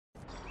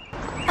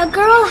A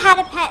girl had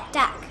a pet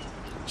duck.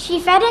 She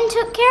fed and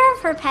took care of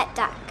her pet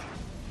duck.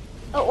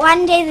 But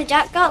one day the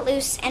duck got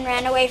loose and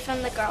ran away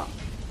from the girl.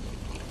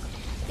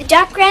 The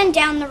duck ran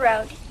down the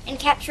road and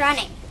kept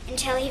running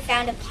until he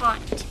found a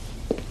pond.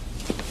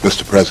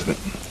 Mr. President,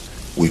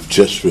 we've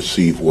just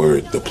received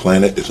word the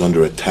planet is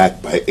under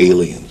attack by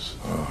aliens.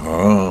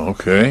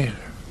 Okay.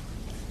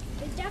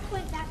 The duck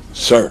went back to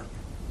Sir,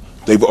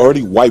 they've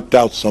already wiped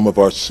out some of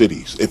our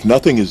cities. If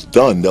nothing is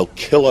done, they'll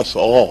kill us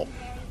all.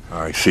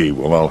 I see.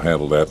 Well, I'll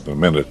handle that in a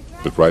minute.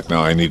 But right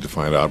now I need to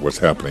find out what's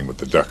happening with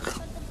the duck.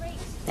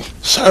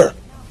 Sir,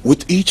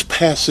 with each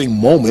passing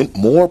moment,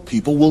 more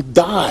people will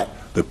die.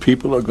 The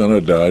people are going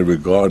to die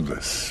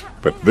regardless.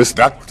 But this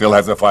duck still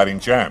has a fighting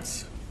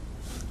chance.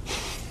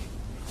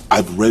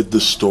 I've read the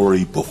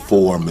story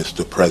before,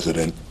 Mr.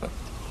 President.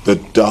 The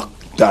duck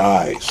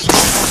dies.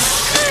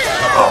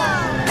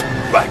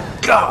 Oh, my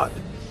God.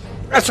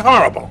 That's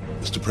horrible.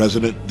 Mr.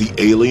 President, the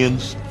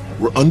aliens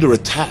were under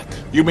attack.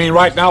 You mean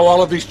right now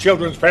all of these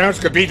children's parents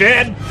could be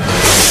dead?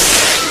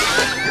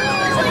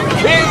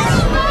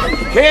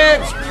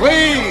 Kids,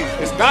 please!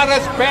 It's not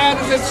as bad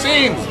as it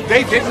seems.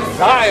 They didn't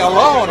die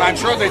alone. I'm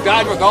sure they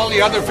died with all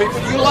the other people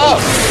you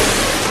love.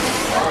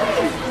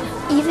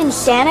 even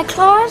Santa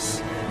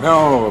Claus?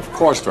 No, of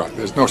course not.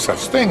 There's no such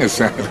thing as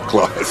Santa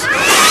Claus.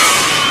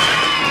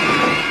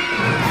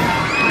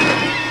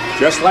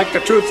 Just like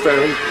the Tooth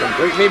Fairy,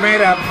 completely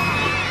made up.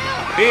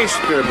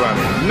 Easter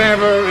Bunny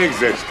never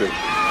existed.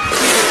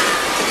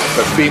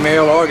 The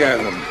female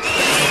orgasm.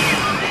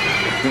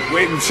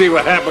 Wait and see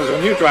what happens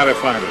when you try to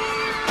find it.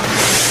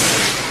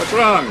 What's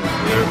wrong?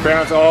 Your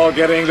parents all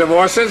getting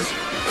divorces?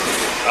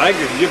 I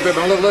can give them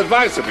a little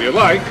advice if you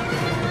like.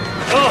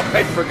 Oh,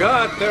 I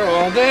forgot. They're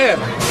all dead.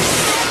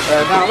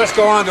 Now let's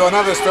go on to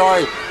another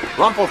story.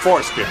 Rumple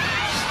Foreskin.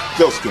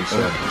 Gilskin,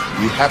 sir,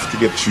 we have to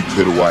get you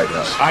to the White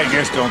House. I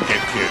just don't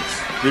get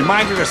kids.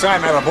 Remind me to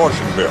sign that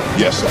abortion bill.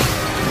 Yes,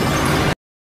 sir.